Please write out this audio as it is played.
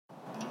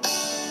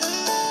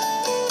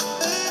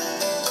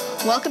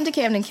Welcome to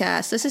Camden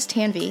Cast. This is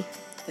Tanvi.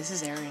 This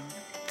is Erin.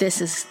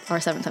 This is our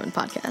 7-7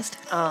 podcast.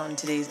 On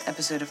today's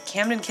episode of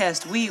Camden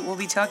Cast, we will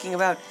be talking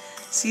about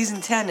Season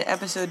 10,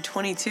 Episode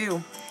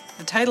 22.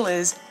 The title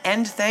is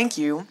And Thank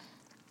You,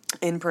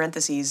 in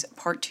parentheses,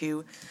 Part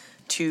 2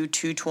 to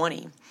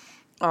 220.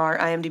 Our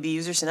IMDb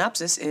user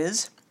synopsis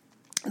is,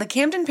 the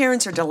Camden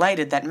parents are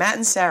delighted that Matt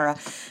and Sarah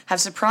have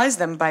surprised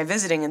them by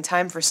visiting in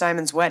time for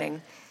Simon's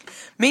wedding.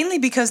 Mainly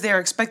because they are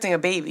expecting a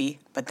baby,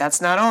 but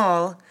that's not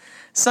all.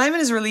 Simon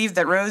is relieved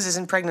that Rose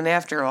isn't pregnant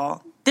after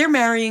all. They're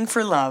marrying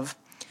for love.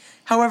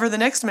 However, the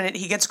next minute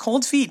he gets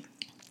cold feet,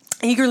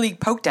 eagerly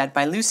poked at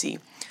by Lucy.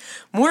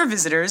 More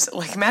visitors,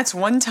 like Matt's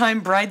one-time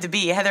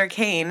bride-to-be, Heather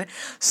Kane,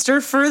 stir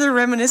further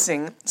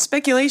reminiscing,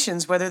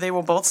 speculations whether they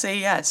will both say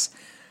yes.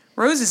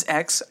 Rose's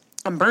ex,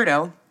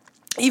 Umberto,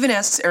 even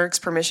asks Eric's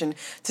permission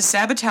to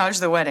sabotage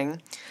the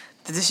wedding.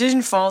 The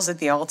decision falls at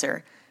the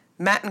altar.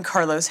 Matt and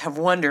Carlos have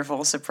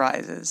wonderful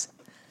surprises.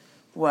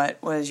 What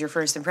was your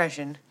first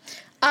impression?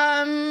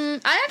 I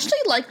actually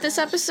liked this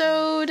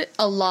episode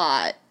a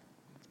lot,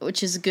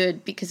 which is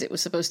good because it was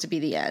supposed to be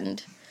the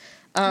end.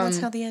 That's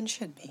how the end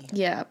should be.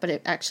 Yeah, but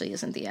it actually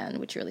isn't the end,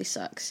 which really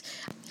sucks.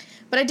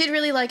 But I did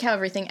really like how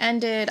everything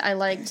ended. I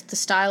liked the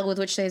style with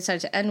which they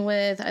decided to end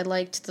with. I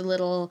liked the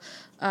little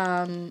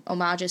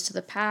homages to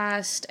the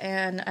past,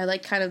 and I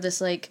liked kind of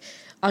this like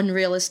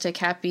unrealistic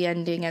happy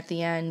ending at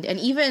the end, and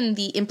even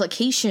the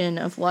implication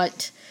of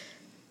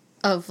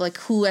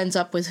who ends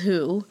up with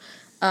who.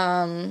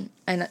 And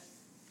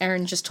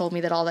Erin just told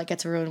me that all that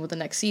gets ruined with the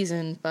next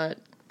season, but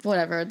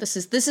whatever. This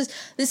is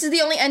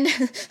the only end.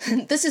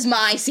 This is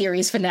my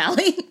series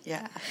finale.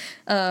 Yeah.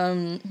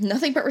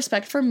 Nothing but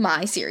respect for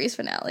my series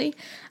finale.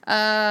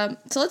 So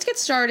let's get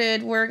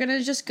started. We're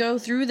gonna just go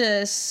through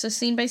this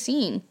scene by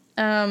scene.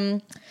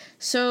 It's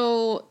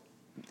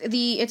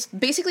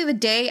basically the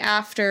day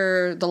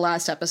after the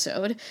last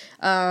episode.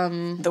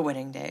 The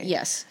wedding day.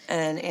 Yes.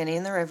 And Annie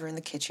and the Rev are in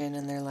the kitchen,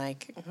 and they're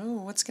like,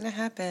 oh, what's going to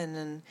happen?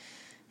 And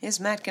is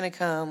Matt going to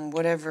come?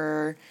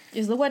 Whatever.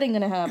 Is the wedding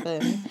going to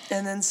happen?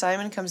 And then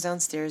Simon comes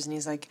downstairs, and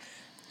he's like,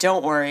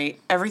 don't worry.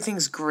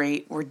 Everything's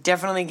great. We're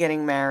definitely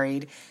getting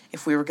married.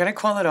 If we were going to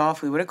call it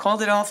off, we would have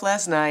called it off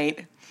last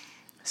night.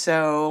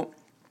 So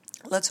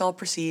let's all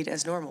proceed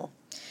as normal.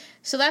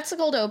 So that's the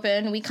cold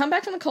open. We come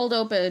back from the cold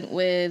open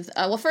with,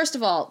 first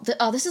of all,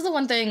 this is the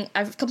one thing,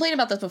 I've complained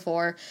about this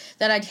before,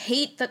 that I'd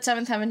hate that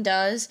 7th Heaven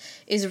does,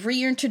 is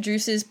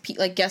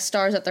reintroduces guest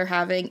stars that they're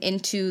having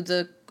into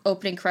the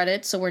opening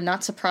credits, so we're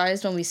not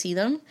surprised when we see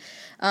them.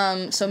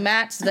 So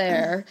Matt's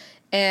there,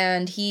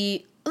 and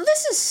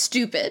this is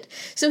stupid.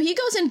 So he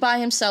goes in by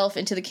himself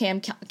into the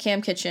cam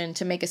kitchen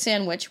to make a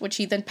sandwich, which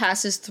he then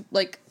passes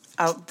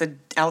out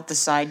the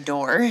side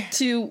door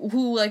to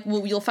who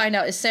you'll find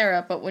out is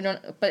Sarah, but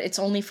it's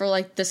only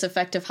for this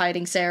effect of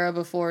hiding Sarah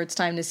before it's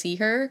time to see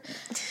her,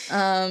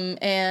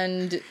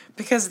 and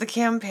because the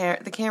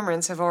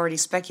Camerons have already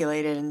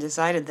speculated and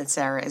decided that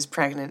Sarah is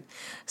pregnant,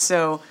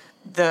 so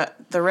the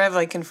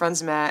Rev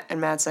confronts Matt,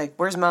 and Matt's like,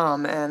 where's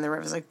Mom? And the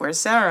Rev is like, where's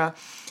Sarah?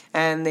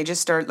 And they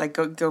just start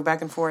go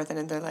back and forth,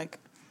 and they're like,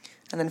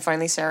 and then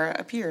finally Sarah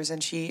appears,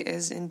 and she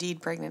is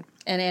indeed pregnant.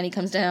 And Annie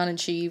comes down, and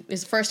she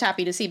is first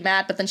happy to see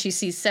Matt, but then she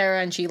sees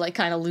Sarah, and she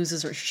kind of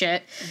loses her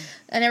shit.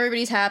 And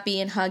everybody's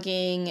happy and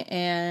hugging,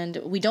 and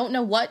we don't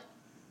know what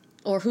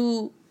or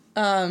who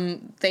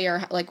they are,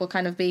 what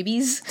kind of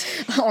babies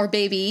or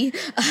baby.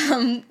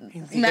 Could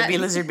be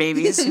lizard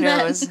babies. Who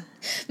knows?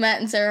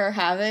 Matt and Sarah are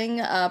having,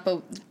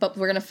 but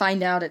we're gonna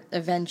find out it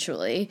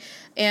eventually.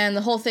 And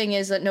the whole thing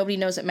is that nobody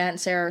knows that Matt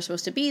and Sarah are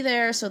supposed to be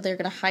there, so they're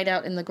gonna hide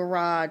out in the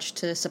garage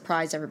to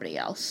surprise everybody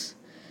else.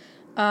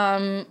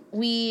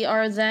 We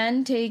are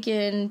then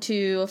taken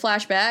to a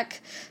flashback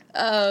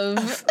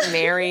of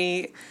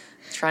Mary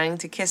trying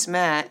to kiss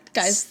Matt,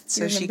 guys,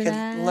 so she could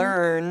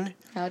learn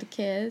how to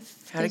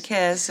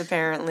kiss.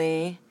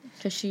 Apparently.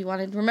 Because she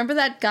wanted... Remember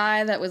that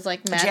guy that was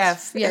Matt?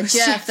 Jeff. Yeah,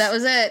 Jeff. That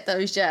was it. That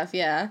was Jeff,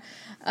 yeah.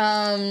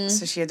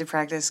 So she had to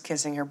practice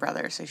kissing her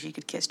brother so she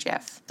could kiss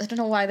Jeff. I don't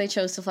know why they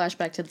chose to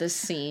flashback to this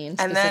scene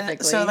and then,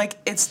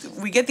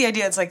 we get the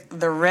idea, it's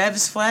the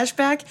Rev's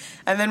flashback,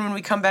 and then when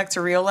we come back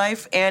to real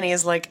life, Annie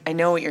is like, I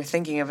know what you're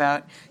thinking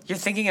about. You're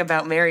thinking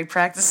about Mary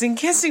practicing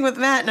kissing with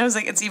Matt, and I was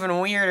like, it's even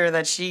weirder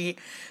that she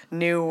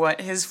knew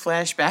what his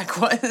flashback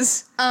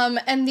was.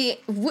 And the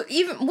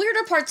even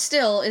weirder part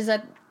still is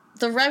that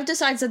the Rev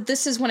decides that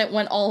this is when it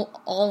went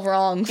all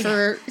wrong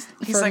for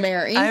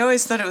Mary. I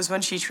always thought it was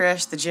when she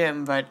trashed the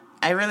gym, but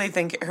I really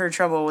think her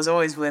trouble was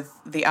always with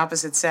the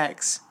opposite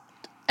sex.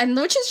 And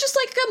which is just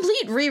a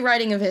complete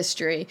rewriting of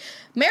history.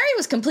 Mary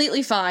was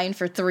completely fine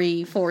for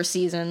 3-4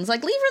 seasons.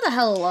 Leave her the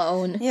hell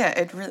alone. Yeah,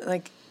 it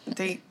really,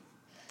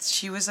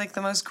 she was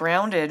the most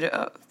grounded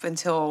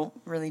until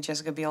really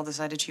Jessica Biel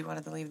decided she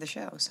wanted to leave the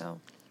show, so.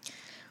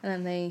 And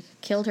then they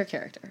killed her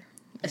character,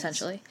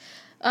 essentially.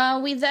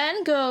 We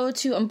then go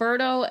to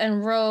Umberto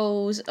and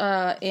Rose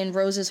in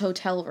Rose's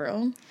hotel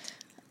room.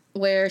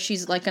 where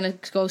she's like gonna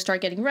go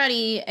start getting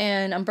ready,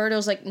 and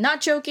Umberto's like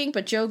not joking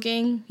but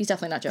joking. He's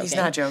definitely not joking. He's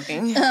not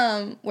joking.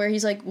 Where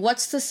he's like,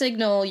 what's the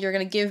signal you're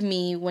gonna give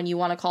me when you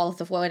want to call off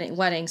the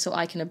wedding so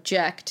I can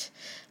object,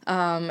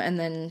 and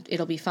then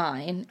it'll be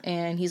fine.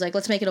 And he's like,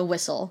 let's make it a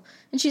whistle.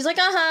 And she's like,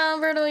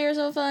 Umberto, you're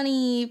so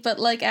funny. But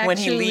like, actually, when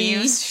he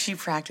leaves, she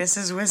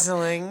practices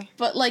whistling.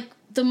 But like,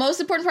 the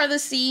most important part of the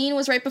scene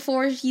was right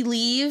before he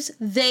leaves.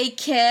 They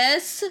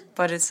kiss.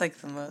 But it's like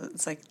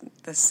it's like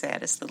the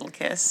saddest little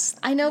kiss.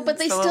 I know, but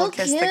they still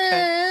kiss.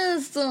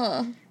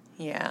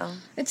 Yeah.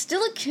 It's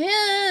still a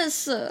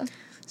kiss.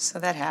 So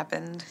that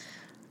happened.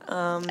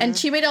 And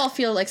she made it all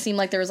seem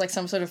like there was like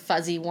some sort of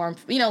fuzzy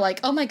warmth. You know, like,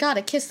 oh my god,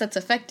 a kiss that's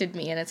affected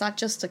me. And it's not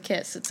just a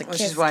kiss, it's a kiss.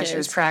 Which is why she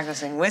was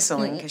practicing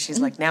whistling, because she's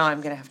like, now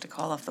I'm going to have to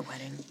call off the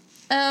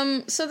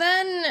wedding. So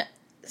then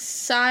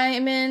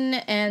Simon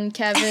and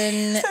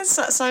Kevin...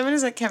 Simon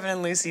is at Kevin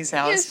and Lucy's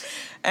house,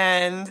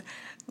 and,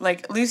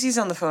 like, Lucy's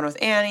on the phone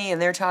with Annie, and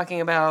they're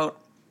talking about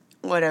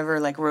whatever,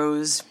 like,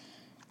 Rose,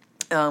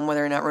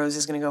 whether or not Rose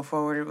is going to go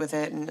forward with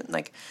it, and,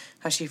 like,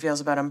 how she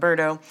feels about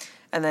Umberto,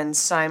 and then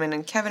Simon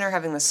and Kevin are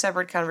having this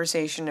separate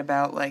conversation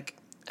about, like,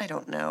 I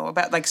don't know,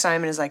 about, like,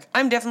 Simon is like,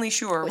 I'm definitely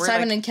sure.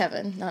 Simon and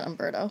Kevin, not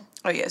Umberto.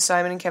 Oh, yeah,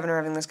 Simon and Kevin are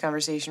having this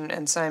conversation,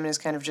 and Simon is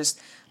kind of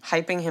just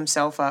hyping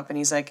himself up, and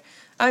he's like,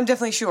 I'm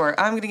definitely sure.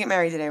 I'm going to get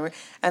married today.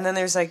 And then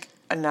there's, like,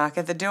 a knock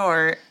at the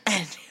door,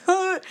 and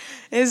who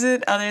is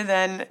it other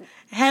than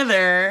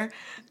Heather?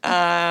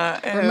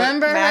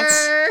 Remember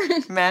her?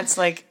 Matt's,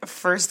 like,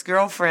 first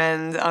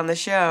girlfriend on the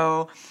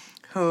show,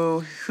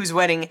 whose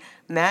wedding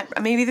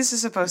Matt... Maybe this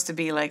is supposed to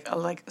be, like, sort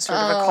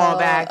of a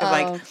callback of,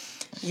 like,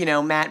 you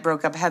know, Matt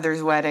broke up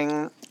Heather's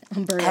wedding.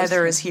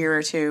 Heather is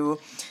here to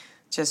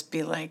just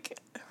be like,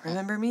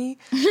 remember me?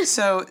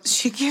 So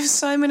she gives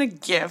Simon a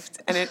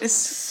gift, and it is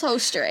so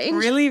strange.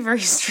 Really very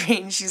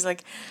strange. She's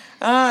like,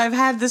 I've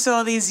had this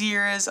all these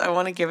years. I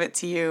want to give it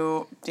to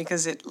you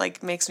because it,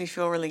 like, makes me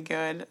feel really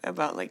good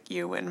about, like,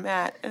 you and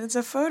Matt. And it's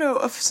a photo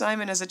of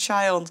Simon as a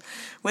child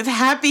with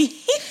happy.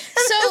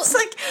 So it's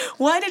like,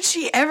 why did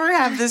she ever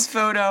have this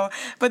photo?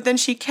 But then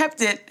she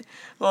kept it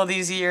all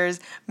these years.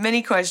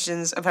 Many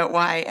questions about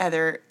why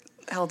Heather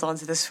held on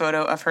to this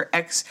photo of her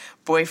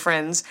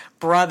ex-boyfriend's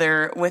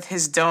brother with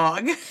his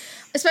dog.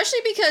 Especially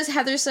because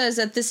Heather says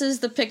that this is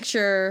the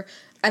picture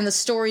and the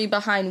story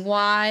behind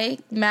why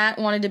Matt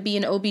wanted to be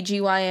an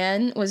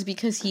OBGYN was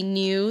because he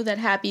knew that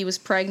Happy was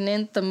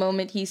pregnant the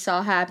moment he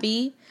saw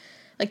Happy.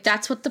 Like,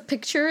 that's what the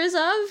picture is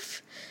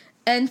of.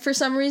 And for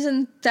some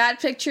reason,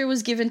 that picture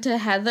was given to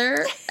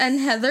Heather,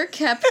 and Heather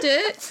kept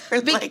it. For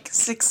like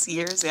 6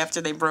 years after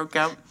they broke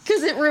up.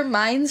 Because it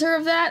reminds her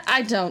of that?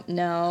 I don't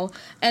know.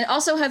 And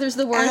also, Heather's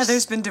the worst.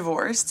 Heather's been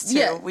divorced, too,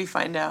 yeah. We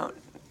find out.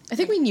 I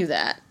think we knew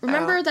that.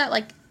 Remember that,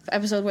 like,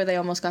 episode where they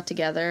almost got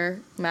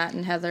together, Matt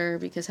and Heather,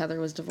 because Heather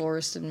was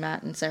divorced and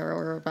Matt and Sarah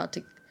were about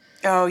to...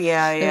 Oh,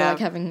 yeah, They were, like,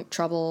 having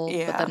trouble,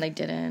 but then they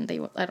didn't. I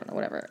don't know,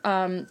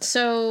 whatever.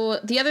 So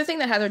the other thing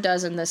that Heather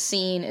does in this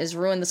scene is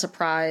ruin the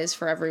surprise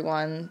for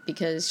everyone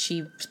because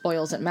she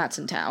spoils that Matt's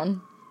in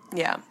town.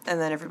 Yeah,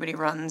 and then everybody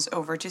runs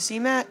over to see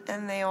Matt,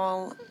 and they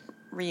all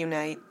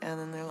reunite, and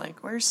then they're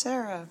like, where's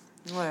Sarah?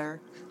 Where?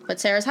 But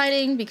Sarah's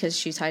hiding because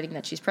she's hiding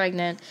that she's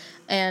pregnant.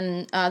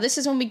 And this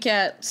is when we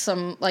get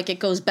some, like, it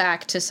goes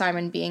back to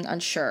Simon being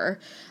unsure.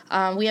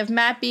 We have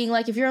Matt being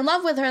like, if you're in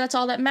love with her, that's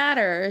all that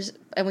matters.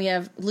 And we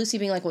have Lucy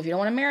being like, well, if you don't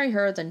want to marry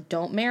her, then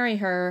don't marry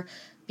her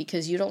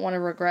because you don't want to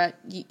regret.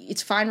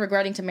 It's fine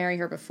regretting to marry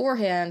her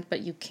beforehand,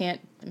 but you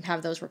can't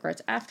have those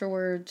regrets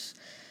afterwards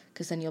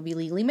because then you'll be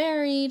legally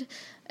married.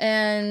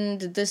 And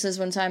this is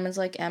when Simon's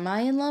like, am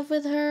I in love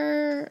with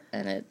her?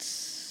 And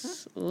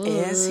it's... Ooh.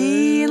 Is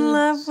he in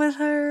love with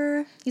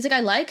her? He's like, I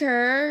like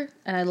her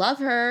and I love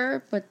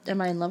her, but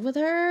am I in love with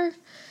her?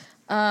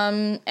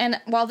 And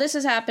while this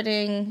is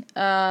happening,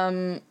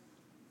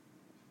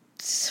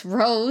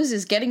 Rose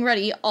is getting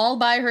ready all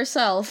by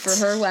herself for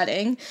her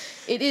wedding.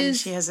 It is. And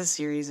she has a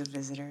series of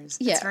visitors.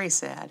 Yeah. It's very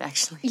sad,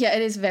 actually. Yeah,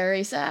 it is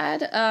very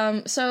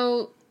sad.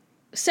 So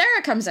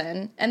Sarah comes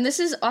in, and this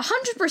is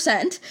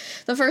 100%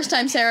 the first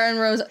time Sarah and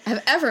Rose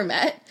have ever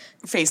met.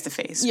 Face to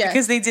face. Yeah.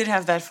 Because they did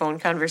have that phone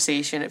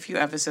conversation a few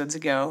episodes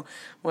ago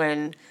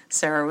when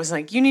Sarah was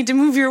like, you need to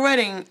move your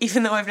wedding,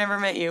 even though I've never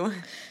met you.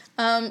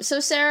 So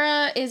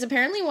Sarah is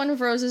apparently one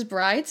of Rose's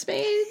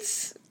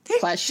bridesmaids.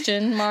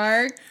 Question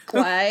mark.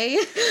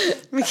 Why?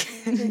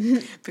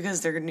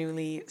 Because they're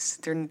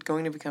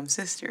going to become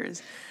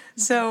sisters.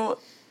 So,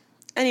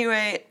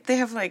 anyway, they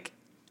have, like,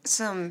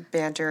 some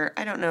banter.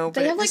 I don't know,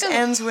 but this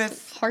ends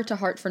with...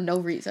 heart-to-heart for no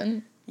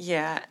reason.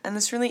 Yeah, and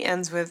this really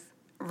ends with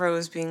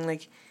Rose being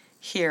like,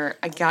 here,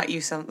 I got you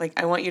some, like,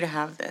 I want you to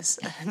have this.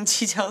 And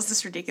she tells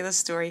this ridiculous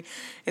story.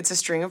 It's a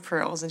string of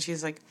pearls, and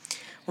she's like,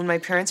 when my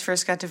parents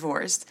first got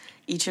divorced,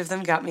 each of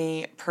them got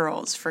me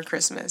pearls for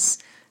Christmas.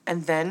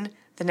 And then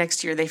the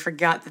next year they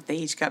forgot that they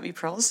each got me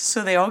pearls,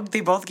 so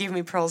they both gave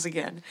me pearls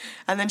again.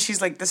 And then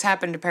she's like, this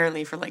happened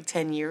apparently for like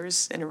 10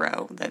 years in a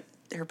row that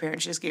her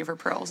parents just gave her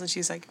pearls, and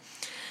she's like,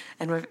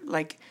 and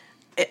like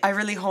I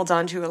really hold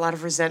on to a lot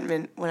of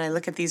resentment when I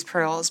look at these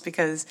pearls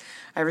because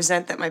I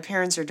resent that my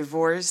parents are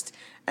divorced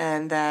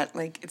and that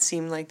like it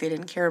seemed like they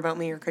didn't care about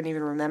me or couldn't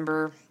even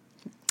remember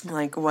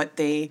like what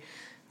they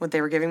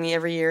were giving me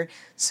every year.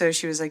 So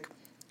she was like,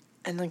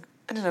 and like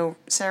I don't know,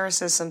 Sarah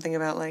says something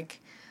about like,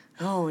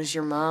 oh, is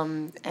your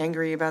mom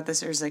angry about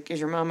this, or is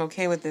your mom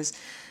okay with this?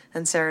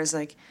 And Sarah's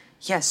like,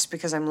 yes,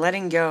 because I'm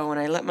letting go and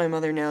I let my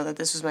mother know that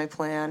this was my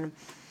plan.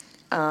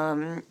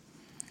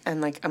 And,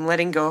 like, I'm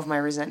letting go of my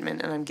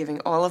resentment, and I'm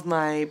giving all of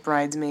my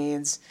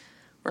bridesmaids,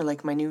 or,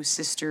 like, my new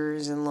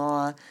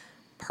sisters-in-law,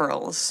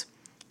 pearls.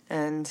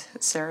 And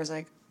Sarah's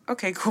like,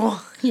 okay, cool.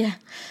 Yeah.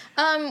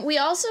 We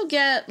also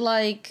get,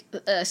 like,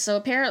 so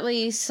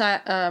apparently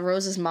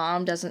Rose's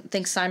mom doesn't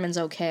think Simon's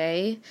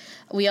okay.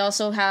 We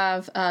also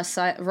have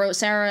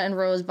Sarah and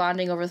Rose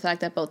bonding over the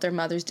fact that both their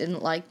mothers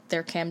didn't like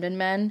their Camden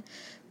men,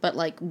 but,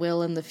 like,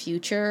 will in the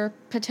future,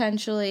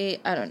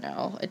 potentially. I don't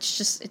know.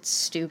 It's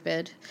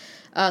stupid.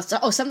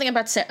 Something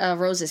about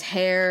Rose's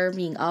hair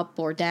being up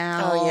or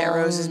down. Oh, yeah,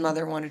 Rose's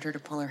mother wanted her to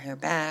pull her hair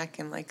back,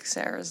 and, like,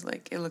 Sarah's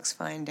like, it looks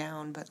fine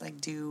down, but,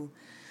 like, do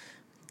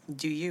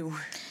you.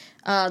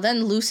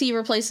 Then Lucy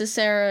replaces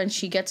Sarah, and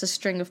she gets a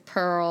string of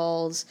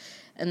pearls,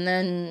 and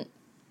then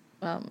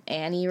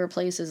Annie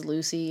replaces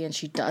Lucy, and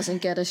she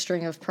doesn't get a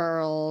string of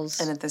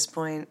pearls. And at this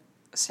point,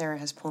 Sarah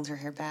has pulled her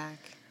hair back.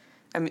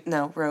 I mean,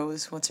 no,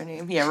 Rose. What's her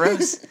name? Yeah,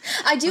 Rose.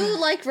 I do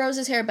like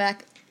Rose's hair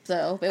back,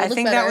 though. I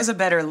think that was a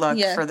better look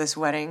Yeah. for this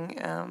wedding.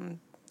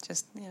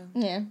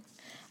 Yeah.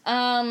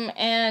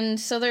 And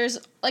so there's,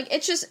 like,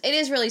 it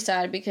is really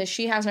sad because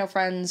she has no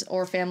friends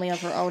or family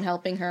of her own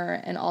helping her,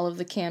 and all of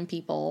the Cam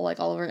people, like,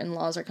 all of her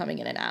in-laws are coming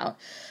in and out.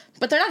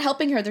 But they're not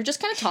helping her, they're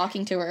just kind of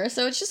talking to her,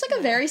 so it's just, like,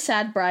 a very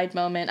sad bride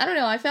moment. I don't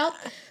know, I felt,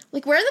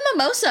 like, where are the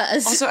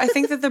mimosas? Also, I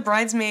think that the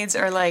bridesmaids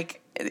are, like,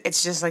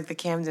 it's just like the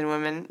Camden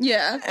women.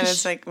 Yeah. And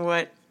it's like,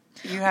 what?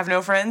 You have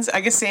no friends?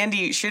 I guess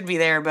Sandy should be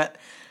there, but...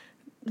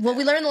 Well,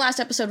 we learned in the last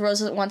episode Rose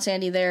doesn't want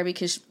Sandy there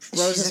because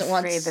Rose She's doesn't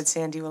want... afraid that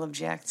Sandy will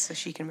object so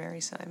she can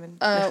marry Simon.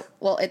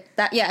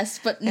 Yes,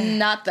 but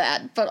not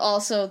that. But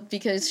also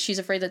because she's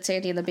afraid that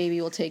Sandy and the baby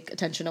will take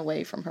attention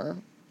away from her.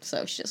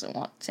 So she doesn't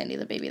want Sandy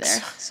and the baby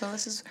there. So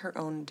this is her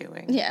own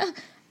doing. Yeah.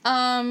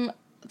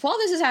 While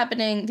this is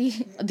happening,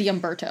 the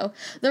Umberto.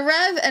 The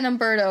Rev and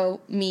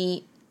Umberto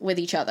meet with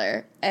each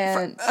other.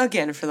 And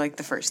For like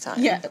the first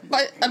time. yeah,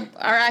 but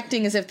are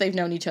acting as if they've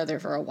known each other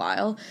for a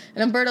while.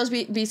 And Umberto's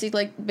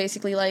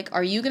basically like,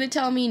 are you going to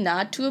tell me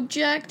not to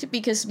object?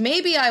 Because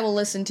maybe I will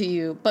listen to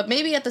you, but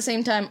maybe at the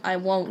same time I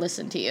won't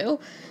listen to you.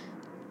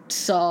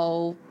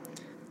 So,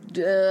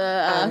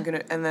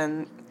 and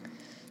then...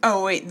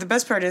 Oh, wait, the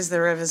best part is the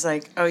Rev is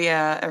like, oh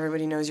yeah,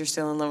 everybody knows you're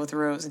still in love with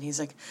Rose. And he's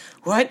like,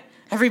 what?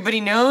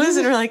 Everybody knows?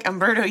 And we're like,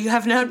 Umberto, you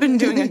have not been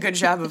doing a good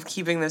job of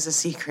keeping this a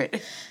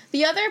secret.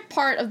 The other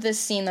part of this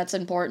scene that's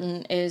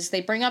important is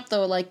they bring up the,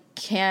 like,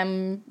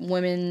 Cam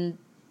women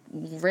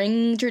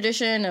ring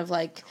tradition of,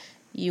 like,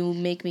 you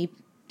make me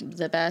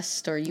the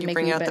best, or you make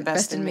bring me out the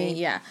best in me.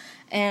 Yeah.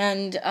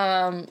 And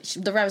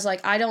the Rev's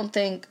like, I don't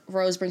think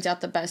Rose brings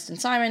out the best in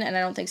Simon, and I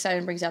don't think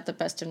Simon brings out the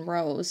best in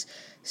Rose.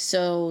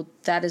 So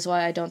that is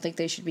why I don't think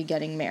they should be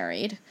getting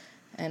married.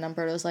 And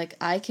Umberto's like,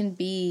 I can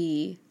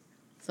be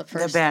the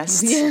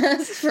best.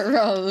 Yes, for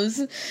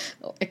Rose,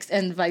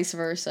 and vice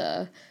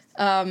versa.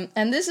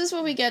 And this is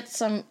where we get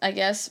some, I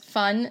guess,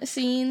 fun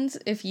scenes,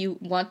 if you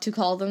want to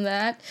call them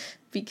that,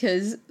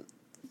 because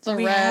the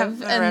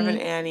Rev and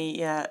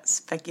Annie,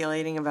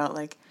 speculating about,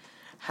 like,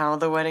 how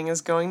the wedding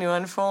is going to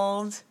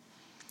unfold.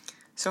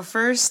 So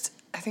first,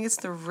 I think it's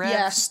the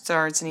Rev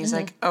starts, and he's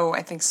like, oh,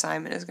 I think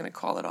Simon is going to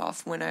call it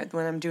off when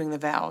I'm doing the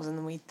vows. And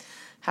then we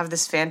have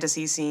this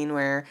fantasy scene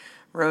where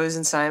Rose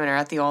and Simon are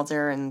at the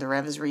altar, and the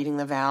Rev is reading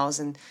the vows,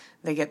 and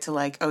they get to,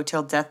 like, oh,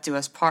 till death do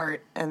us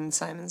part. And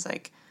Simon's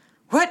like,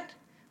 what?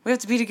 We have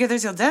to be together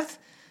till death?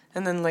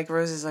 And then, like,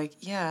 Rose is like,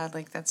 yeah,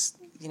 like, that's,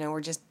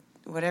 we're just,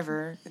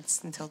 whatever,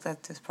 it's until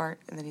death do us part.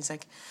 And then he's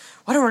like,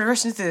 why don't we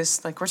rush into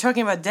this? Like, we're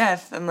talking about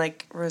death. And,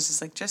 like, Rose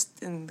is like,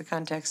 just in the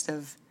context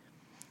of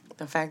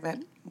the fact that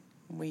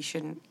we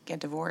shouldn't get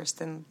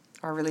divorced and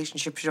our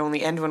relationship should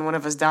only end when one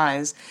of us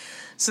dies.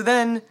 So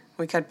then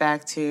we cut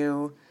back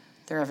to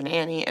the Rev and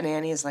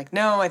Annie is like,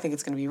 no, I think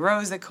it's going to be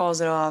Rose that calls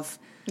it off.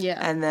 Yeah.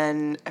 And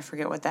then I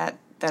forget what that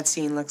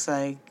scene looks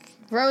like.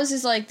 Rose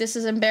is like, this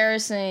is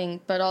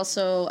embarrassing, but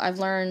also I've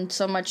learned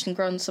so much and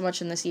grown so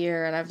much in this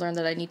year, and I've learned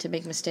that I need to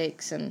make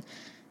mistakes, and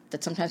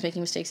that sometimes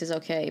making mistakes is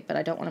okay, but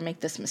I don't want to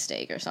make this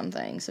mistake or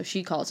something. So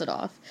she calls it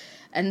off.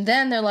 And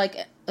then they're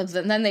like,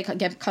 then they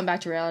come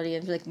back to reality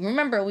and be like,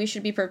 remember, we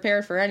should be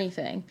prepared for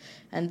anything.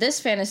 And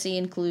this fantasy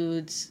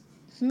includes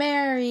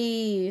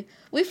Mary.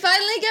 We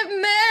finally get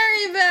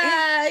Mary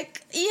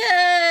back!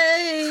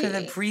 Yay! For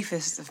the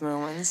briefest of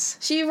moments.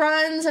 She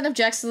runs and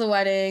objects to the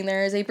wedding.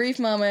 There is a brief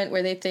moment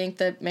where they think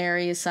that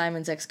Mary is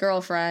Simon's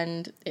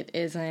ex-girlfriend. It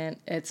isn't.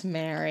 It's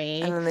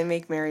Mary. And then they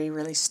make Mary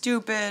really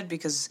stupid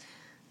because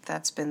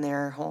that's been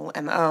their whole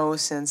MO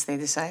since they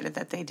decided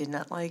that they did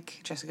not like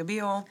Jessica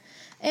Biel.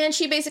 And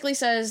she basically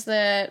says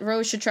that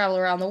Rose should travel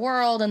around the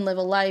world and live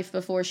a life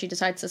before she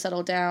decides to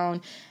settle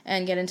down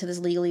and get into this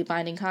legally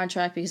binding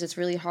contract, because it's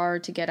really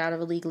hard to get out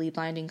of a legally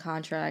binding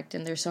contract,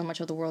 and there's so much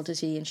of the world to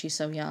see, and she's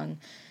so young.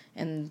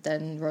 And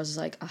then Rose is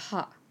like,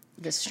 aha,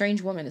 this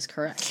strange woman is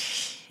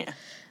correct. Yeah.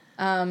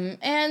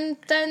 And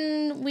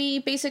then we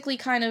basically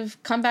kind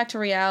of come back to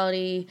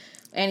reality,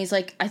 and he's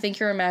like, I think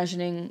you're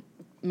imagining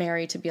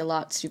Mary to be a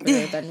lot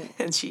stupider than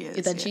and she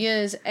is. she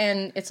is,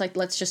 and it's like,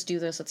 let's just do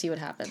this, let's see what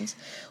happens.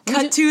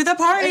 Cut to the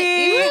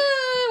party!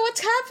 What's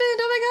happened?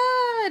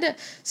 Oh my god!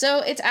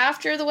 So it's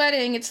after the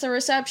wedding, it's the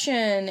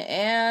reception,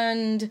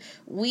 and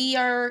we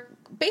are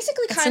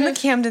basically It's in the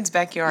Camden's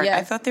backyard. Yeah.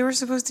 I thought they were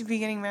supposed to be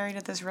getting married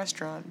at this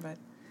restaurant, but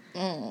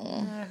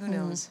who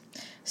knows?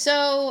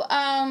 So,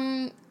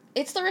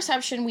 it's the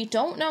reception. We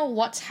don't know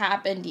what's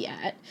happened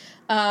yet.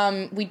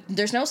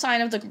 There's no sign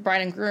of the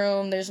bride and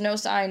groom. There's no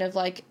sign of,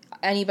 like,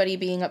 anybody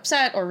being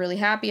upset or really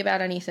happy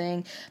about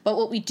anything. But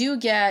what we do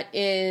get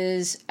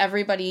is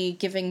everybody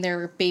giving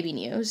their baby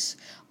news.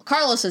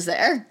 Carlos is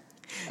there.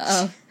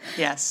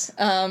 Yes.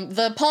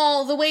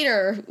 The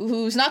waiter,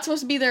 who's not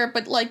supposed to be there,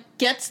 but, like,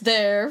 gets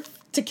there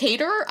to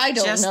cater? I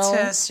don't know. Just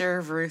to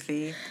serve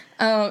Ruthie.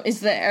 Is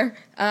there.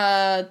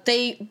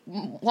 They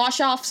wash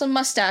off some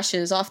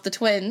mustaches off the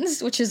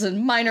twins, which is a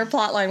minor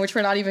plot line, which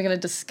we're not even going to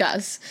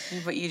discuss.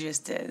 But you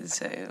just did,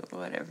 so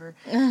whatever.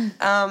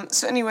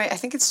 So anyway, I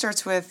think it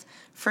starts with,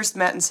 first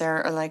Matt and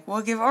Sarah are like,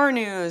 we'll give our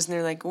news. And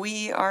they're like,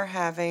 we are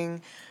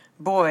having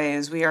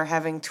boys. We are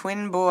having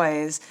twin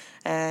boys.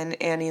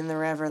 And Annie and the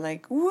Rev are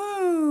like,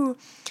 woo!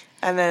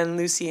 And then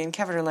Lucy and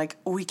Kevin are like,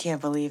 we can't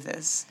believe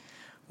this.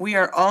 We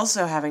are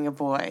also having a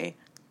boy.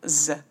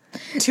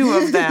 Two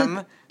of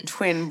them,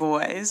 twin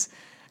boys.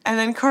 And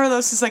then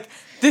Carlos is like,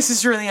 this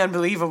is really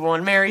unbelievable,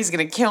 and Mary's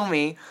gonna kill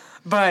me.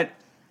 But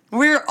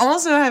we're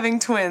also having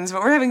twins,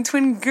 but we're having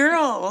twin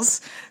girls.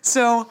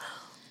 So,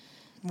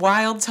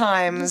 wild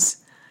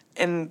times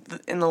in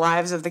the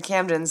lives of the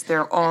Camdens.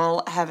 They're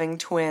all having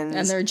twins.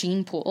 And their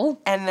gene pool.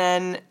 And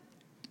then,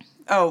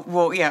 oh,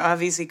 well, yeah,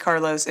 obviously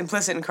Carlos,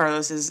 implicit in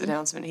Carlos's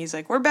announcement, he's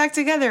like, we're back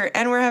together,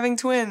 and we're having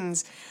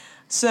twins.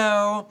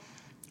 So,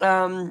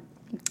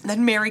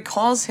 then Mary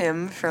calls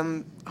him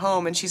from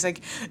home, and she's like,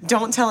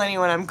 don't tell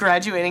anyone I'm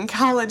graduating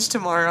college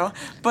tomorrow.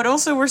 But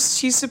also,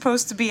 she's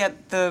supposed to be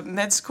at the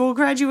med school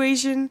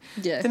graduation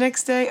the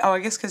next day. Oh, I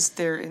guess because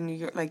they're in New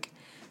York. Like,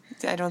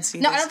 I don't see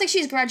No, I don't think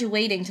she's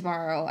graduating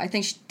tomorrow. I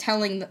think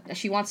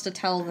she wants to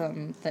tell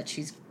them that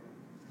she's...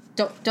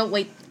 Don't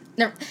wait...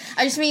 No,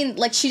 I just mean,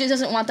 like, she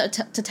doesn't want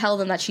to tell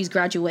them that she's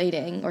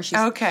graduating, or she's...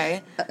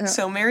 Okay.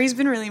 So Mary's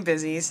been really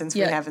busy since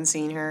we haven't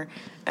seen her,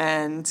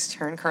 and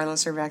her and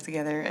Carlos are back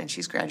together, and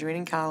she's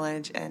graduating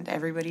college, and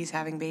everybody's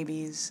having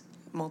babies,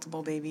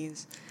 multiple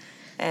babies,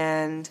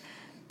 and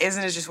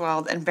isn't it just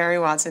wild? And Barry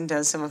Watson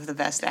does some of the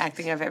best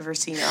acting I've ever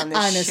seen on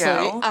this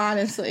show.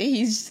 Honestly,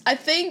 he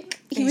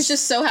was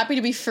just so happy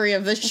to be free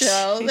of the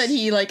show that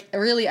he, like,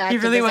 really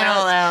acted. He really went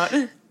all out.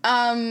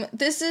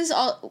 This is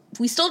all...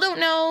 We still don't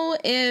know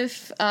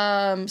if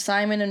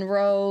Simon and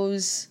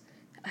Rose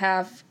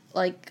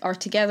are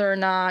together or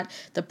not.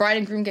 The bride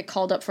and groom get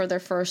called up for their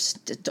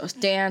first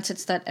dance.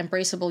 It's that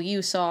Embraceable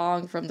You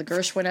song from the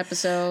Gershwin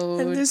episode.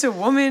 And there's a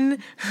woman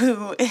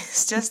who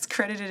is just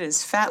credited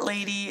as Fat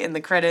Lady in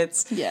the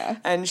credits. Yeah.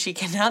 And she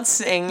cannot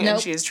sing, and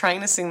she is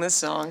trying to sing this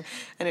song.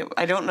 And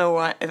I don't know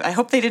why. I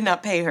hope they did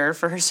not pay her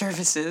for her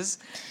services.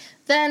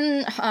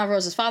 Then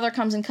Rose's father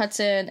comes and cuts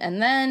in,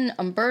 and then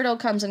Umberto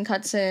comes and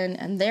cuts in,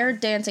 and they're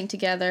dancing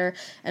together.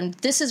 And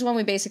this is when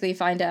we basically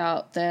find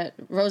out that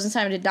Rose and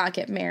Simon did not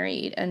get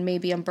married, and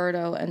maybe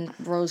Umberto and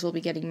Rose will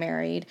be getting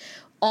married.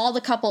 All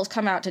the couples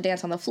come out to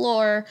dance on the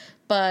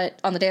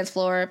dance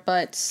floor,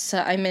 but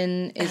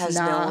Simon is not. Has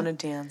no one to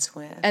dance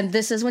with. And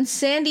this is when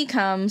Sandy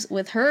comes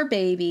with her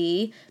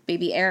baby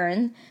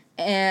Aaron,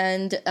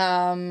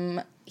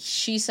 and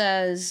she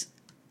says,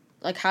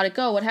 like, how'd it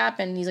go? What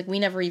happened? And he's like, we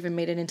never even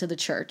made it into the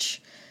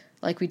church.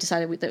 Like, we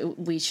decided that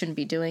we shouldn't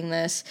be doing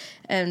this.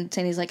 And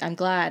Sandy's like, I'm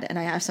glad, and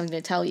I have something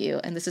to tell you.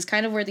 And this is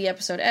kind of where the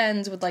episode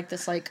ends, with, like,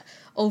 this, like,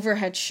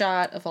 overhead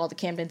shot of all the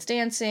Camdens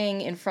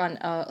dancing in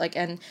front of, like,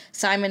 and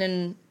Simon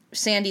and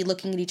Sandy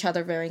looking at each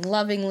other very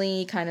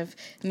lovingly, kind of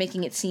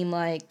making it seem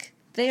like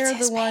they're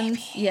the ones...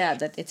 Baby. Yeah,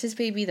 that it's his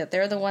baby, that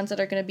they're the ones that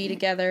are going to be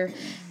together.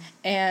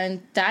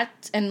 And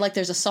like,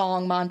 there's a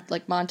song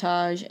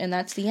montage, and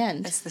that's the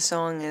end. The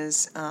song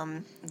is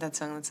that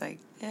song that's like,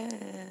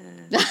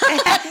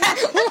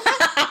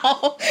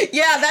 wow,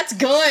 yeah, that's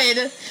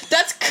good.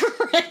 That's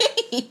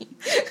great.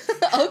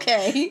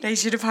 Okay, they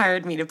should have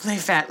hired me to play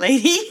Fat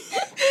Lady.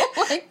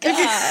 Oh my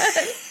god.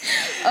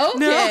 Okay,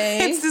 no,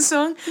 it's the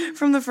song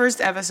from the first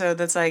episode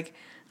that's like,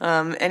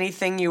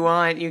 anything you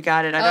want, you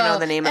got it. I don't know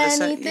the name of the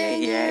song.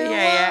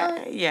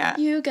 Yeah.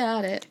 You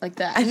got it. Like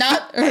that.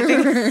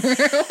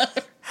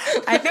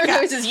 I think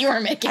noises you were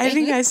making. I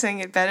think I sang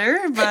it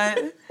better,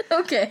 but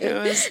okay. It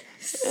was.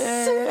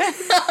 Please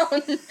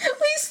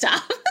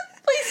stop.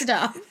 Please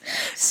stop.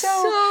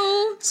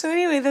 So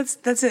anyway,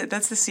 that's it.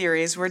 That's the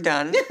series. We're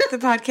done. The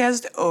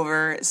podcast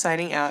over.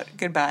 Signing out.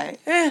 Goodbye.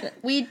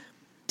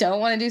 don't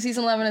want to do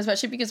season 11,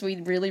 especially because we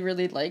really,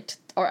 really liked,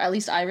 or at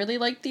least I really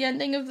liked the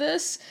ending of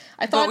this.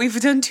 I thought... But we've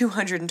done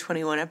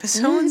 221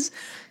 episodes,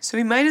 so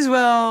we might as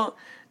well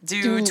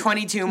do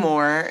 22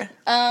 more.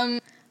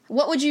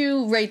 What would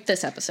you rate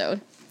this episode?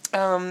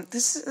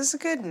 This is a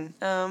good one.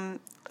 I'm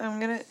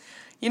gonna...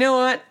 You know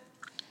what?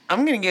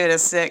 I'm gonna give it a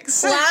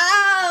 6.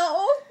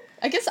 Wow!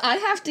 I guess I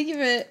have to give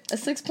it a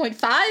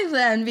 6.5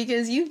 then,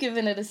 because you've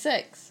given it a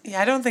 6.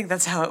 Yeah, I don't think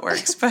that's how it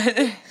works,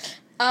 but...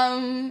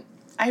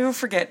 I will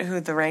forget who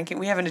the ranking...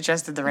 We haven't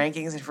adjusted the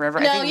rankings in forever.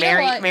 No, I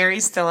think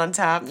Mary's still on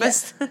top.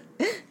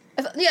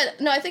 Yeah,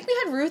 no, I think we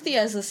had Ruthie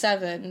as a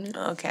 7.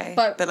 Okay.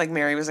 But like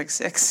Mary was like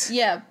 6.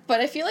 Yeah, but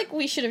I feel like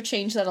we should have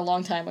changed that a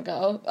long time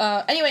ago.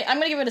 Anyway, I'm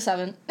gonna give it a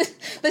 7.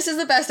 This is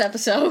the best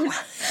episode.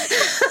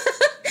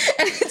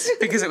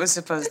 Because it was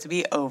supposed to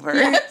be over.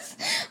 Yes.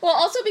 Well,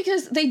 also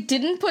because they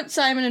didn't put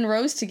Simon and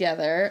Rose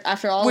together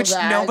after all of that.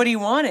 Which nobody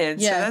wanted,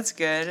 yeah. So that's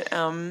good.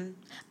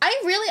 I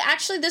really,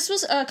 actually, this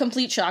was a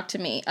complete shock to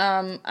me.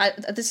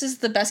 This is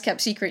the best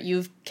kept secret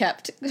you've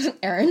kept,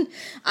 Erin.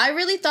 I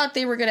really thought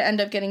they were going to end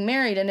up getting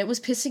married, and it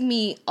was pissing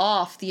me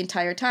off the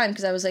entire time,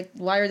 because I was like,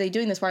 why are they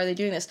doing this? Why are they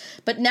doing this?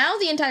 But now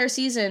the entire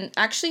season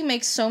actually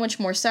makes so much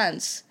more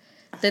sense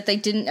that they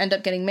didn't end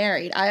up getting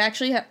married. I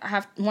actually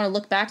want to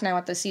look back now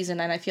at this season,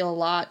 and I feel a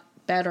lot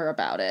better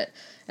about it.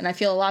 And I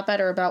feel a lot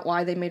better about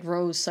why they made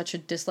Rose such a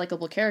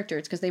dislikable character.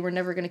 It's because they were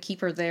never going to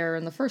keep her there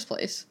in the first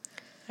place.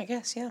 I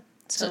guess, yeah.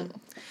 So,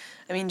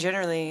 I mean,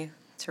 generally,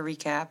 to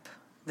recap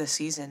the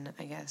season,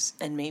 I guess,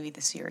 and maybe the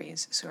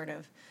series, sort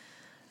of.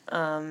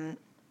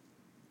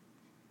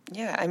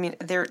 Yeah, I mean,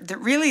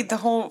 really the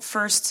whole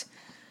first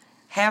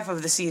half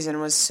of the season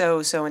was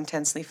so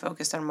intensely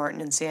focused on Martin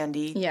and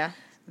Sandy. Yeah.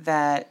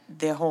 That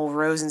the whole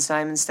Rose and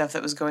Simon stuff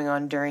that was going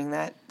on during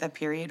that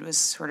period was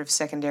sort of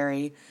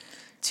secondary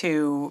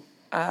to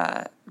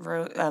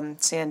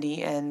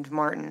Sandy and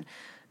Martin,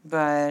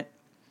 but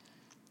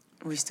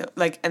we still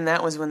and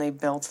that was when they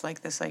built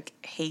this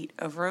hate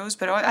of Rose.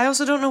 But I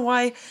also don't know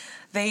why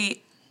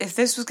if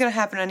this was going to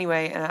happen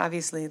anyway, and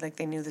obviously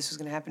they knew this was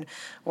going to happen,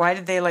 why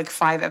did they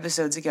 5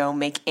 episodes ago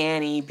make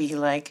Annie be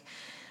like,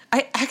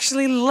 I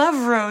actually love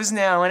Rose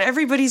now, and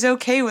everybody's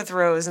okay with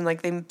Rose, and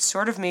they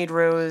sort of made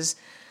Rose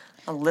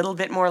a little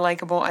bit more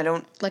likable. I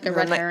don't a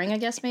red herring, I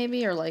guess,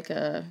 maybe, or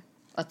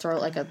a throw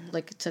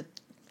to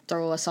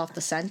throw us off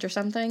the scent or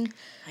something.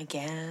 I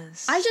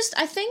guess. I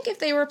think if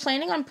they were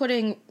planning on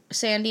putting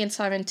Sandy and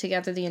Simon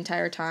together the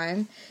entire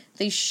time,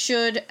 they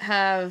should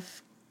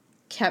have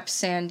kept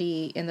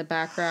Sandy in the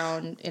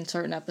background in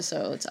certain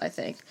episodes, I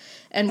think.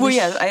 And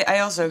I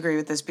also agree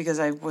with this, because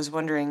I was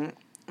wondering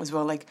as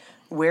well,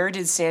 where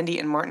did Sandy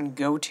and Martin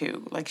go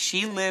to?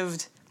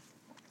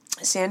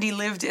 Sandy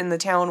lived in the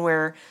town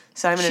where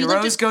Simon and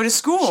Rose go to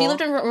school. She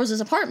lived in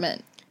Rose's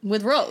apartment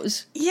with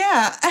Rose.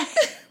 Yeah.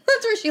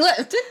 That's where she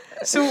lived.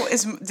 So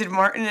did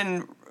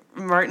Martin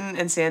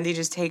and Sandy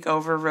just take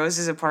over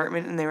Rose's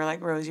apartment, and they were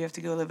like, Rose, you have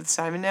to go live with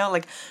Simon now?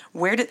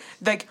 Where did,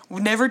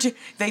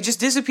 they just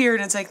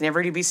disappeared, and it's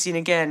never to be seen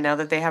again now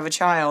that they have a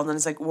child. And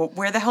it's well,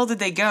 where the hell did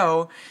they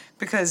go?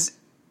 Because,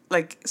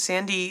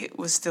 Sandy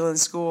was still in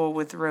school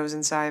with Rose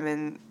and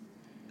Simon,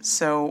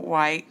 so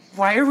why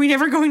are we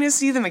never going to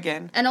see them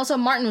again? And also,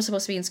 Martin was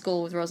supposed to be in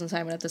school with Rose and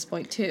Simon at this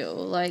point,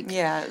 too.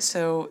 Yeah,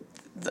 so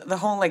the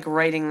whole,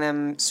 writing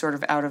them sort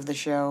of out of the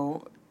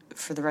show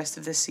for the rest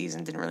of this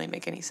season didn't really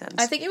make any sense.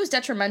 I think it was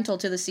detrimental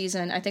to the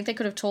season. I think they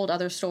could have told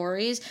other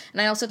stories,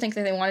 and I also think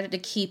that they wanted to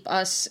keep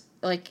us,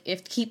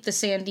 keep the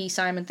Sandy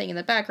Simon thing in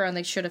the background.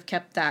 They should have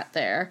kept that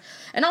there.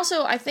 And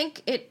also, I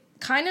think it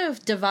kind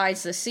of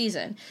divides the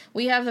season.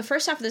 We have the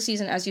first half of the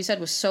season, as you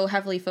said, was so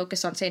heavily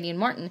focused on Sandy and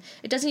Martin.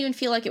 It doesn't even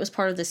feel like it was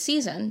part of the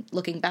season,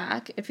 looking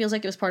back. It feels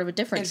like it was part of a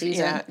different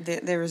season. Yeah,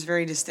 there was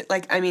very distinct...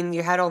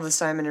 you had all the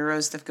Simon and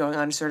Rose stuff going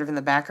on sort of in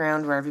the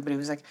background, where everybody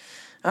was like,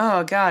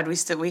 oh, God,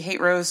 we hate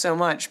Rose so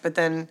much. But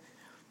then,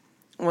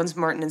 once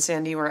Martin and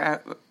Sandy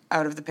were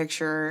out of the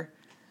picture,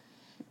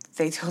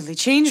 they totally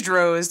changed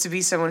Rose to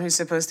be someone who's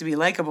supposed to be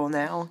likable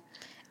now.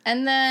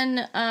 And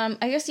then,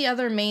 I guess the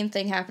other main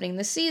thing happening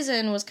this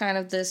season was kind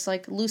of this,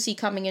 Lucy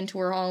coming into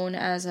her own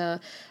as a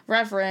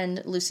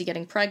reverend, Lucy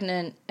getting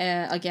pregnant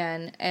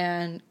again,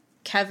 and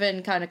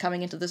Kevin kind of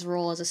coming into this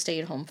role as a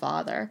stay-at-home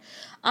father.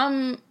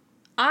 I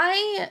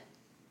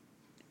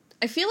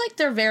feel like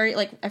they're very,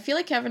 I feel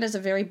like Kevin is a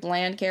very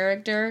bland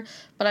character,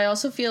 but I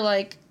also feel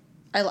like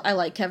I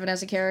like Kevin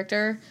as a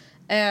character,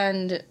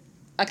 and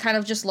I kind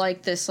of just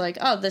like this,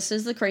 oh, this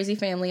is the crazy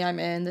family I'm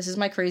in, this is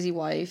my crazy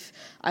wife,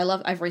 I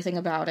love everything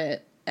about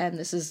it, and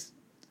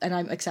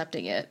I'm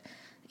accepting it.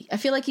 I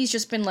feel like he's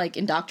just been,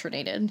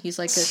 indoctrinated. He's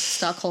a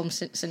Stockholm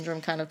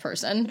Syndrome kind of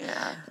person.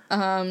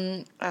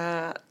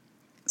 Yeah.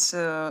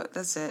 So,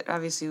 that's it.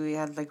 Obviously, we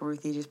had,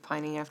 Ruthie just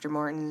pining after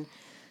Martin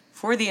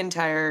for the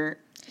entire...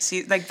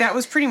 that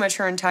was pretty much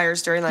her entire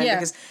storyline,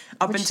 because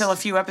until a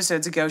few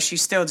episodes ago, she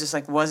still just,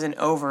 wasn't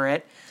over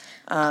it.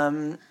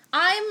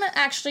 I'm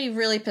actually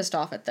really pissed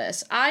off at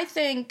this. I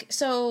think,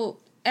 so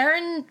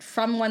Erin,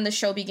 from when the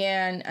show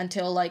began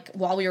until, like,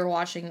 while we were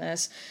watching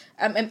this,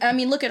 I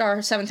mean, look at our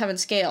 7th Heaven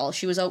scale.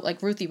 She was,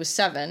 like, Ruthie was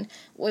 7.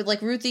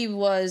 Like, Ruthie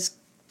was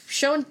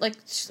shown, like,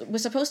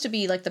 was supposed to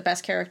be, like, the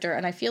best character,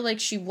 and I feel like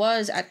she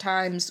was, at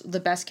times, the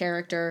best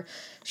character.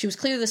 She was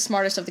clearly the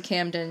smartest of the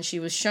Camdens. She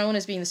was shown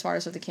as being the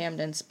smartest of the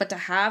Camdens. But to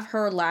have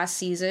her last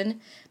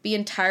season be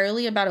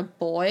entirely about a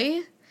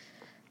boy,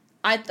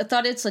 I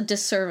thought it's a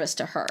disservice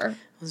to her.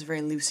 It was a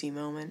very Lucy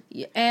moment.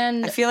 Yeah,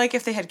 and I feel like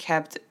if they had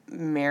kept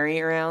Mary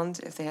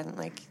around, if they hadn't,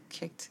 like,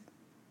 kicked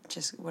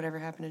just whatever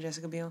happened to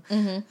Jessica Biel,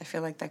 I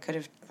feel like that could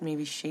have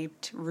maybe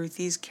shaped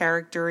Ruthie's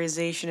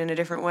characterization in a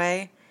different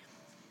way.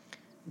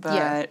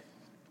 But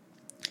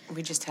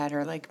we just had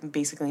her, like,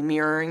 basically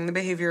mirroring the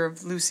behavior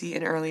of Lucy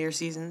in earlier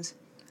seasons.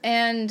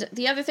 And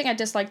the other thing I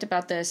disliked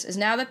about this is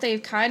now that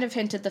they've kind of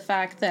hinted the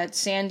fact that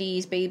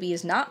Sandy's baby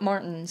is not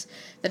Martin's,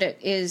 that it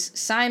is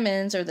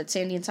Simon's, or that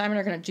Sandy and Simon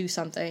are going to do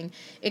something,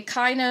 it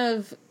kind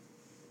of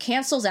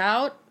cancels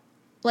out,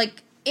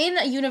 like, in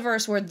a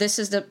universe where this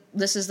is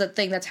the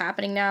thing that's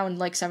happening now in,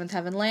 like, 7th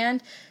Heaven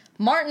land,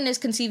 Martin is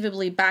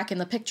conceivably back in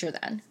the picture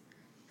then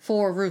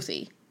for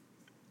Ruthie.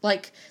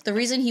 Like, the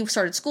reason he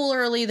started school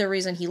early, the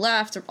reason he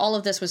left, all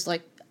of this was,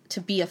 like, to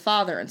be a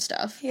father and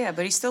stuff. Yeah,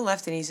 but he still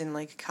left and he's in,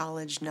 like,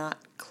 college not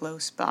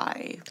close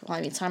by. Well,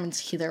 I mean,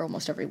 Simon's there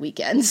almost every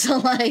weekend, so,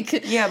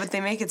 like... Yeah, but they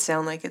make it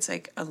sound like it's,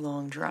 like, a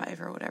long drive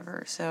or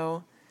whatever,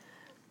 so...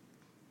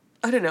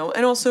 I don't know.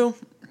 And also,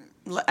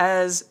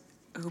 as...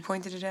 Who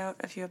pointed it out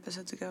a few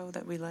episodes ago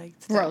that we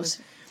liked? Rose.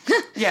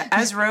 Yeah,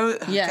 as Rose...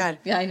 Oh, yeah, God.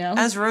 yeah, I know.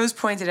 As Rose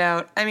pointed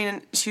out, I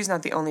mean, she's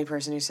not the only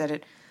person who said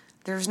it.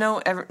 There's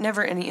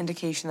never any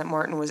indication that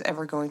Martin was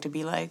ever going to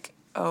be like,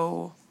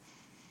 oh,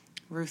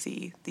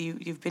 Ruthie,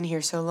 you've been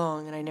here so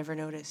long and I never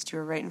noticed. You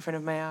were right in front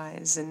of my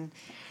eyes and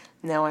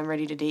now I'm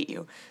ready to date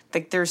you.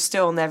 Like, there's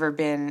still never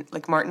been...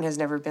 Like, Martin has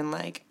never been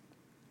like,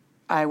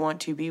 I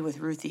want to be with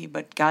Ruthie,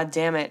 but God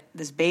damn it,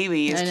 this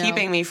baby is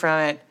keeping me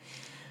from it.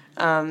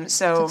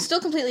 So still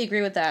completely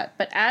agree with that.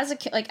 But as a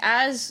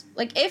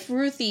if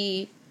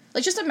Ruthie,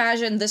 like, just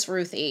imagine this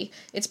Ruthie.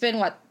 It's been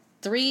what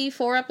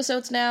 3-4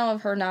 episodes now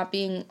of her not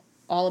being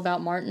all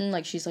about Martin.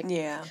 Like, she's like,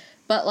 yeah.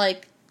 But,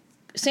 like,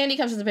 Sandy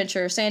comes to the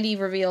picture. Sandy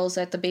reveals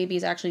that the baby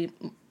is actually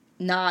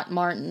not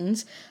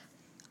Martin's.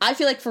 I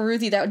feel like for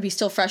Ruthie that would be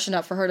still fresh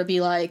enough for her to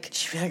be like,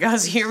 she'd be like, oh,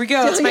 here we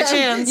go, it's my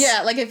chance.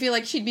 Yeah, like, I feel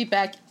like she'd be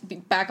back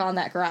on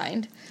that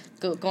grind,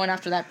 going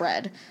after that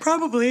bread.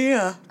 Probably,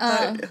 yeah.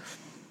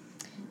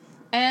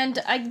 And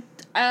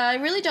I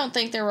really don't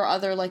think there were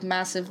other, like,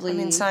 massively... I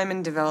mean,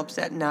 Simon developed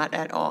that not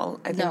at all.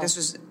 I think this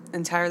was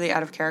entirely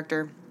out of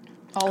character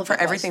for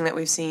everything that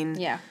we've seen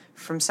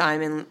from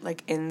Simon,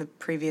 like, in the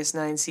previous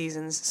 9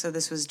 seasons. So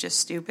this was just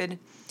stupid.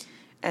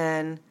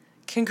 And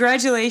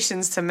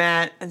congratulations to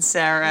Matt and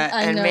Sarah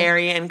and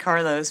Mary and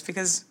Carlos,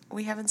 because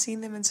we haven't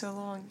seen them in so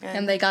long.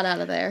 And they got out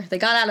of there. They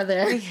got out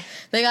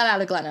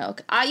of Glen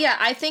Oak.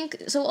 I think,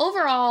 so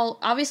overall,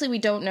 obviously we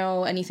don't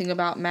know anything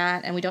about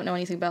Matt, and we don't know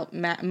anything about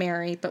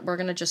Mary, but we're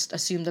going to just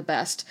assume the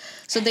best.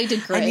 So they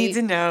did great. I need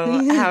to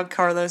know how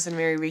Carlos and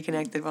Mary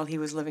reconnected while he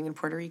was living in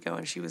Puerto Rico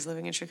and she was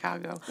living in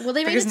Chicago. Well,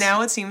 because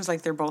now it seems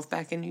like they're both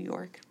back in New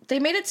York. They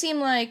made it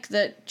seem like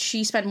that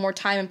she spent more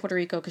time in Puerto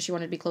Rico because she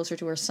wanted to be closer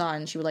to her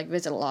son. She would, like,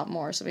 visit a lot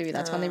more, so maybe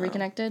that's when they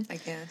reconnected. I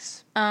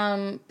guess.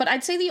 But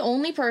I'd say the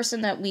only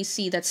person that we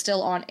see that's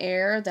still on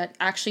air that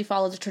actually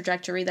followed the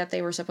trajectory that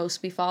they were supposed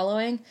to be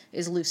following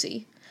is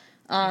Lucy.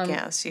 I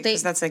guess,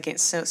 because that's, like,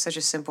 such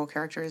a simple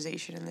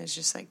characterization, and there's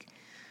just, like,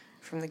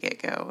 from the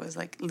get-go, it was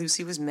like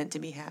Lucy was meant to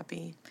be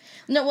happy.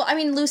 No, well, I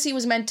mean, Lucy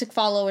was meant to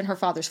follow in her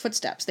father's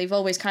footsteps. They've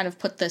always kind of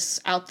put this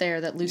out there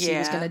that Lucy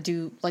was going to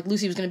do, like,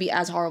 Lucy was going to be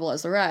as horrible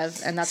as the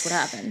Rev, and that's what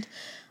happened.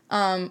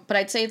 But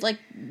I'd say, like,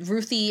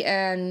 Ruthie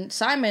and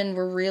Simon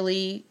were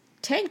really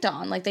tanked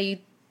on. Like, I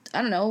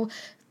don't know,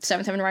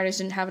 7th Heaven writers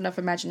didn't have enough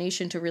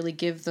imagination to really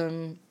give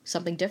them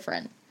something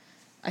different.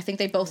 I think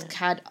they both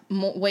had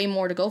way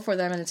more to go for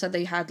them, and instead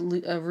they had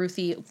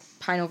Ruthie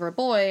pine over a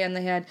boy, and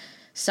they had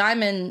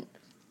Simon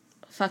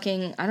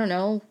fucking, I don't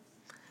know,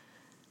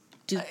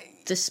 do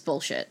this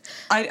bullshit.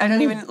 I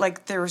don't even,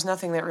 like, there was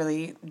nothing that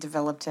really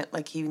developed it.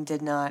 Like, he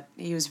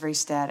was very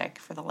static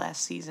for the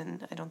last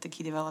season. I don't think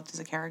he developed as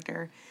a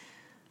character,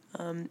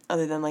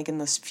 other than, like, in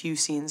those few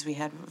scenes we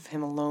had of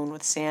him alone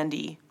with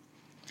Sandy.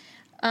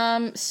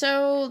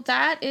 So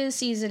that is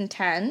season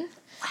 10.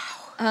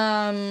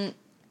 Wow.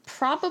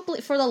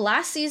 Probably for the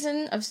last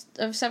season of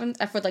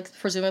 7th, for, like,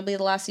 presumably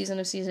the last season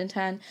of season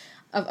 10,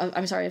 of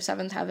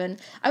 7th Heaven,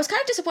 I was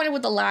kind of disappointed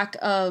with the lack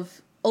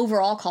of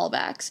overall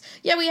callbacks.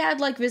 Yeah, we had,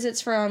 like,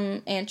 visits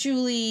from Aunt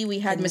Julie, we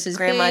had Mrs.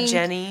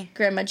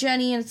 Grandma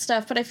Jenny and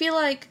stuff, but I feel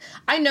like,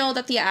 I know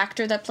that the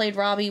actor that played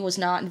Robbie was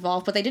not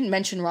involved, but they didn't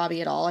mention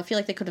Robbie at all. I feel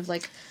like they could have,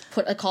 like,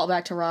 put a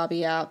callback to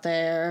Robbie out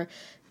there.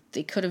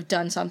 They could have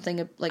done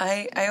something, like...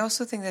 I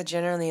also think that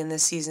generally in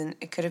this season,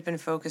 it could have been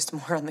focused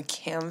more on the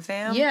Cam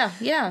fam.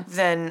 Yeah.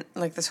 Than,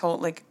 like, this whole,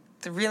 like,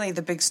 the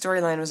big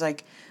storyline was,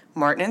 like,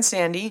 Martin and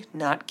Sandy,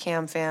 not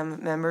Cam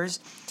fam members,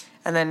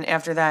 And then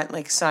after that,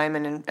 like,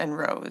 Simon and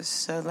Rose.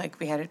 So, like,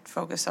 we had it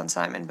focused on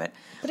Simon, but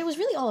it was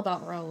really all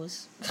about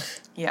Rose.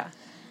 yeah.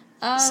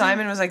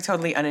 Simon was, like,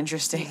 totally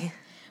uninteresting.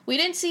 We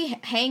didn't see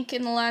Hank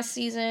in the last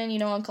season, you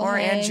know, Uncle Or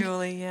Hank. Aunt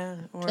Julie, yeah.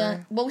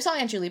 Or well, we saw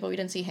Aunt Julie, but we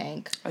didn't see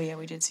Hank. oh yeah,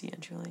 we did see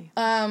Aunt Julie.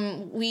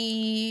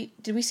 We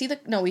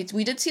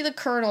did see the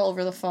Colonel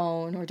over the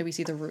phone, or did we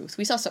see the Ruth?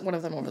 We saw one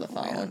of them over the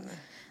phone.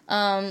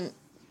 Yeah.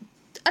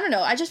 I don't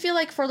know. I just feel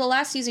like for the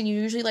last season, you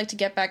usually like to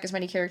get back as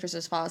many characters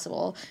as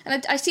possible,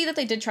 and I see that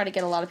they did try to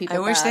get a lot of people. I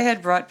wish they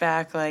had brought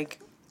back, like,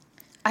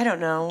 I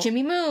don't know,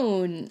 Jimmy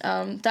Moon,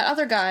 that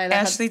other guy,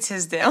 Ashley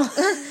Tisdale.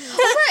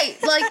 Oh, right,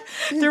 like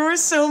there were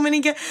so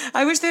many.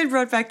 I wish they had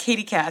brought back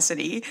Katie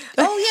Cassidy.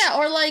 Oh yeah,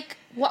 or like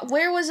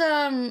where was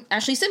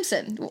Ashley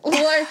Simpson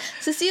or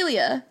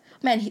Cecilia?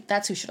 Man,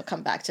 that's who should have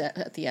come back to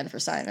at the end for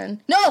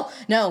Simon. No,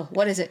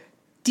 what is it?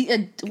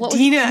 Dina.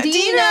 Where's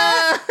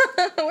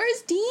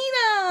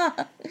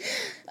Dina?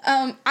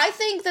 I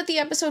think that the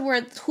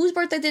episode whose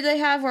birthday did they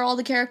have, where all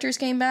the characters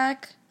came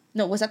back?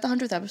 No, was that the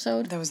 100th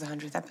episode? That was the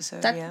 100th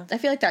episode. Yeah, I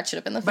feel like that should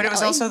have been the finale. But it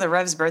was also the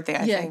Rev's birthday,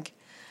 I think.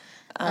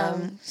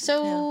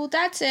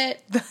 That's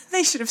it.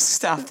 They should have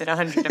stopped at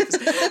 100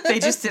 episodes. They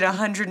just did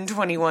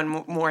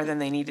 121 more than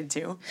they needed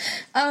to.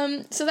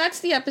 So that's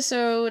the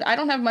episode. I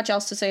don't have much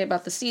else to say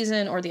about the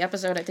season or the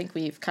episode. I think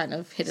we've kind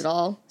of hit it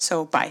all.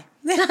 So bye.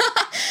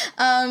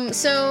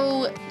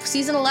 So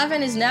season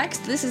 11 is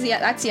next. That's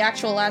the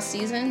actual last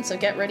season. So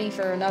get ready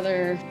for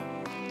another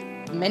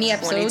many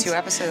episodes. 22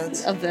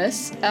 episodes of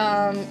this.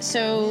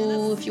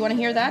 So if you want to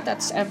hear that,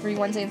 that's every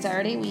Wednesday and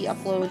Saturday. We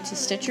upload to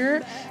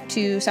Stitcher,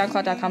 to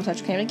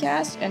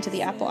SoundCloud.com/CamdenCast, and to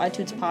the Apple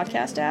iTunes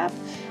podcast app.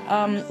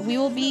 We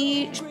will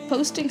be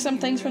posting some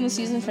things from the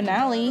season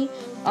finale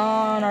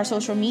on our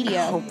social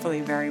media. Hopefully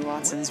Barry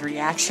Watson's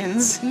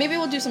reactions. Maybe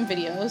we'll do some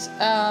videos.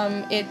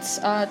 It's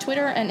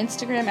Twitter and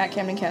Instagram at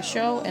CamdenCast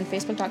Show and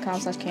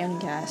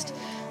Facebook.com/CamdenCast.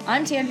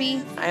 I'm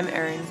Tanvi. I'm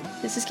Erin.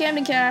 This is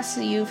CamdenCast.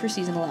 See you for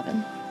season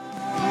 11.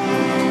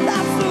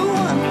 That's the